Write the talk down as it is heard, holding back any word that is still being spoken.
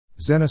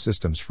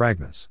Xenosystems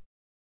Fragments.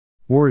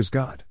 War is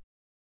God.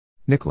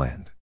 Nick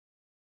Land.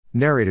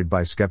 Narrated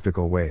by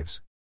Skeptical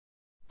Waves.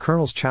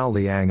 Colonels Chao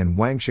Liang and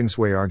Wang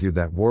Xingsui argued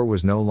that war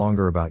was no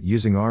longer about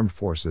using armed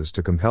forces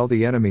to compel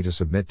the enemy to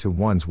submit to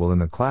one's will in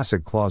the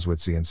classic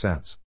Clausewitzian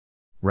sense.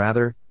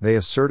 Rather, they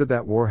asserted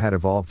that war had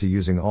evolved to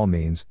using all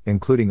means,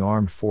 including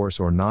armed force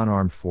or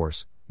non-armed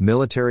force,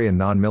 military and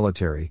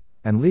non-military,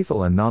 and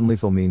lethal and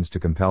non-lethal means to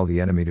compel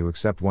the enemy to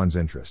accept one's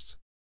interests.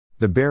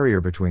 The barrier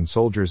between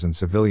soldiers and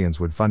civilians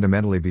would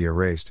fundamentally be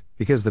erased,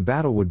 because the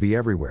battle would be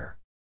everywhere.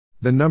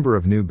 The number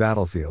of new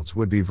battlefields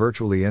would be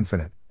virtually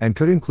infinite, and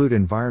could include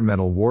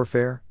environmental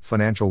warfare,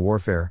 financial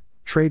warfare,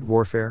 trade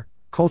warfare,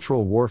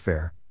 cultural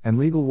warfare, and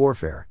legal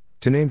warfare,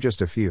 to name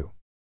just a few.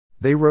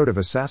 They wrote of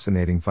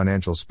assassinating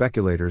financial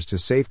speculators to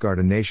safeguard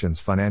a nation's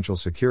financial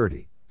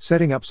security,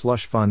 setting up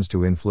slush funds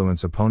to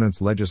influence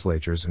opponents'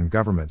 legislatures and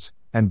governments,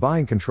 and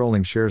buying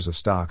controlling shares of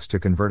stocks to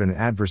convert an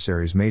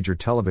adversary's major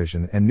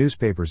television and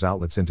newspapers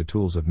outlets into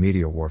tools of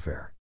media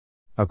warfare.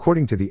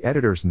 According to the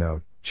editor's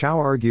note, Chao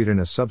argued in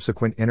a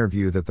subsequent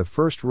interview that the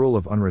first rule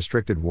of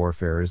unrestricted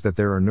warfare is that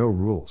there are no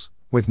rules,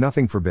 with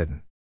nothing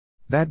forbidden.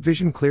 That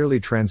vision clearly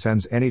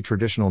transcends any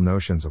traditional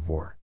notions of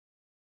war.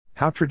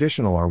 How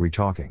traditional are we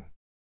talking?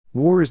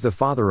 War is the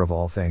father of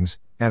all things,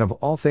 and of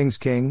all things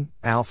king,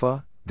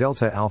 alpha,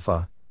 delta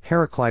alpha,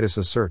 Heraclitus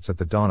asserts at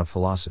the dawn of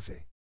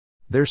philosophy.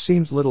 There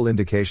seems little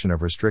indication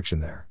of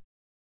restriction there.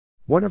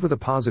 Whatever the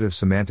positive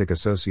semantic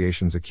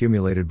associations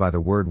accumulated by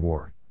the word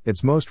war,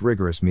 its most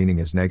rigorous meaning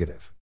is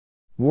negative.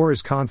 War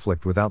is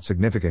conflict without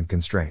significant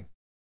constraint.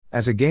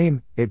 As a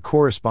game, it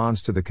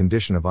corresponds to the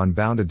condition of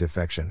unbounded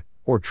defection,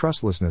 or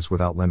trustlessness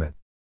without limit.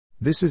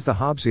 This is the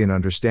Hobbesian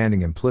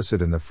understanding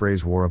implicit in the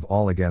phrase war of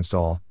all against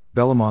all,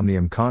 bellum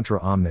omnium contra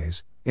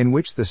omnes, in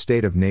which the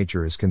state of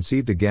nature is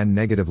conceived again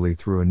negatively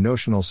through a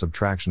notional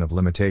subtraction of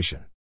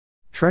limitation.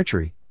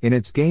 Treachery, in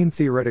its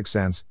game-theoretic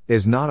sense,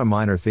 is not a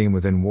minor theme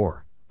within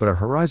war, but a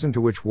horizon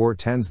to which war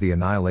tends the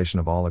annihilation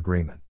of all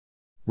agreement.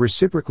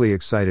 Reciprocally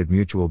excited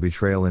mutual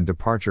betrayal and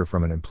departure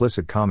from an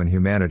implicit common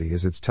humanity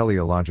is its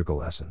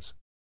teleological essence.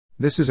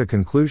 This is a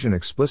conclusion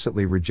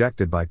explicitly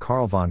rejected by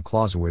Karl von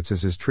Clausewitz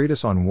as his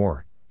treatise on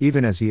war,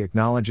 even as he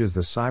acknowledges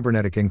the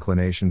cybernetic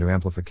inclination to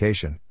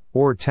amplification,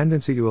 or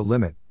tendency to a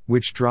limit,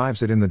 which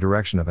drives it in the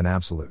direction of an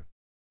absolute.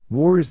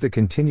 War is the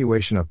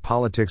continuation of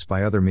politics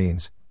by other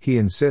means, he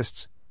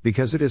insists,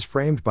 because it is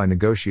framed by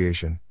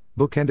negotiation,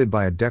 bookended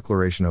by a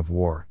declaration of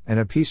war, and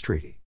a peace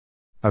treaty.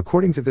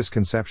 According to this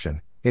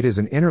conception, it is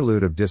an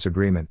interlude of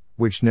disagreement,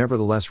 which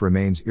nevertheless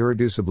remains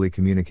irreducibly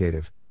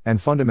communicative,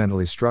 and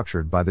fundamentally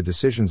structured by the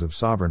decisions of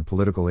sovereign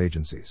political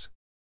agencies.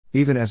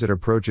 Even as it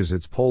approaches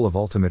its pole of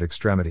ultimate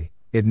extremity,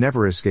 it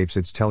never escapes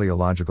its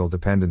teleological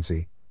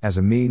dependency, as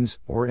a means,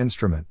 or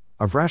instrument,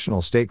 of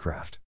rational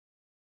statecraft.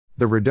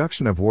 The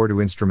reduction of war to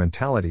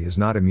instrumentality is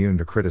not immune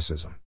to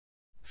criticism.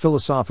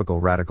 Philosophical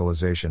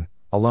radicalization,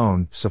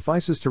 alone,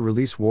 suffices to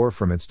release war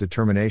from its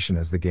determination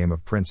as the game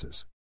of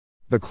princes.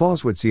 The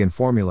Clausewitzian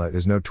formula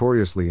is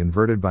notoriously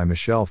inverted by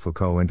Michel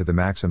Foucault into the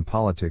maxim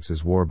politics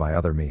is war by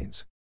other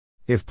means.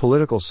 If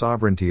political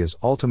sovereignty is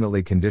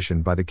ultimately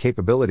conditioned by the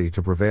capability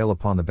to prevail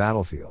upon the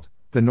battlefield,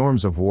 the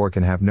norms of war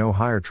can have no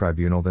higher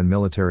tribunal than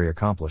military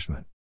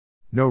accomplishment.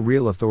 No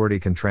real authority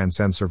can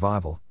transcend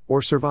survival,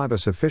 or survive a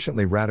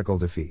sufficiently radical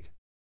defeat.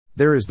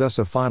 There is thus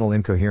a final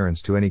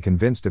incoherence to any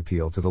convinced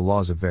appeal to the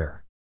laws of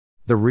ver.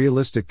 The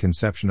realistic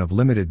conception of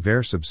limited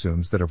ver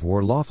subsumes that of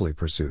war lawfully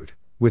pursued,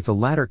 with the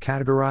latter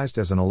categorized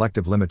as an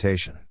elective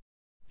limitation.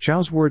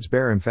 Chao's words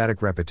bear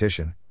emphatic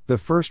repetition. The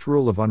first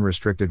rule of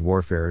unrestricted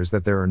warfare is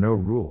that there are no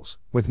rules,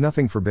 with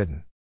nothing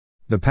forbidden.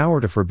 The power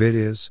to forbid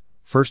is,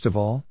 first of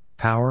all,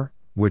 power,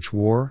 which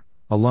war,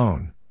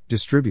 alone,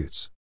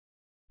 distributes.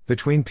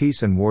 Between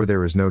peace and war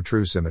there is no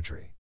true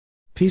symmetry.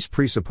 Peace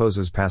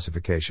presupposes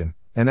pacification,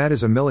 and that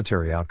is a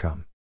military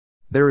outcome.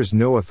 There is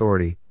no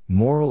authority,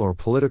 moral or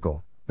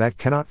political, that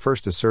cannot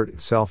first assert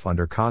itself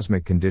under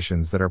cosmic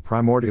conditions that are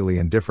primordially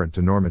indifferent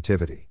to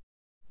normativity.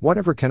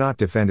 Whatever cannot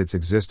defend its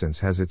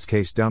existence has its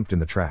case dumped in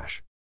the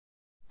trash.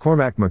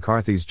 Cormac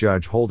McCarthy's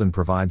Judge Holden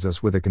provides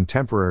us with a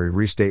contemporary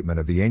restatement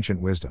of the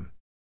ancient wisdom.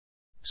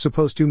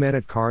 Suppose two men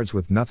at cards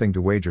with nothing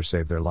to wager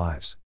save their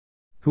lives.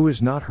 Who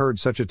has not heard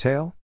such a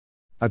tale?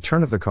 A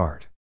turn of the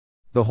card.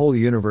 The whole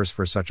universe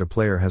for such a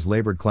player has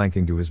labored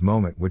clanking to his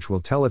moment which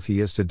will tell if he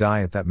is to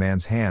die at that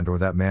man's hand or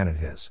that man at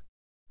his.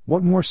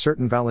 What more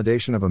certain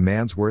validation of a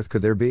man's worth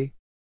could there be?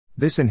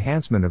 This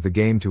enhancement of the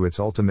game to its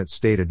ultimate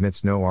state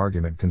admits no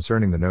argument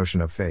concerning the notion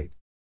of fate.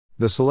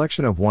 The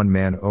selection of one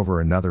man over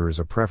another is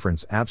a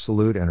preference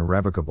absolute and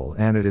irrevocable,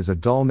 and it is a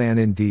dull man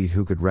indeed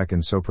who could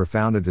reckon so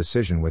profound a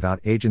decision without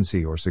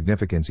agency or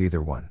significance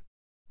either one.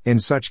 In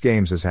such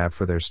games as have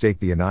for their stake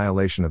the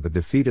annihilation of the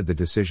defeated, the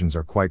decisions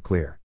are quite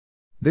clear.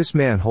 This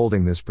man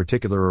holding this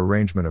particular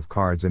arrangement of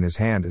cards in his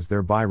hand is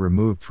thereby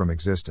removed from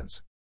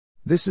existence.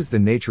 This is the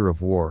nature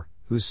of war,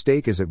 whose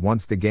stake is at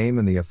once the game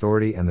and the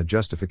authority and the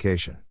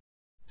justification.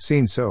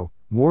 Seen so,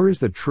 war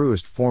is the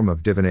truest form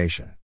of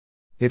divination.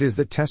 It is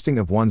the testing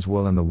of one's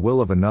will and the will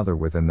of another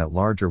within that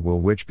larger will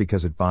which,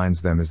 because it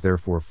binds them, is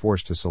therefore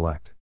forced to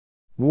select.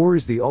 War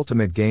is the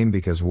ultimate game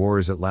because war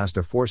is at last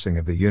a forcing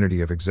of the unity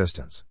of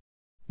existence.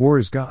 War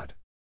is God.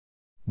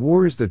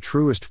 War is the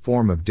truest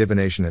form of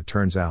divination, it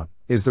turns out,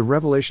 is the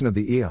revelation of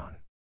the eon.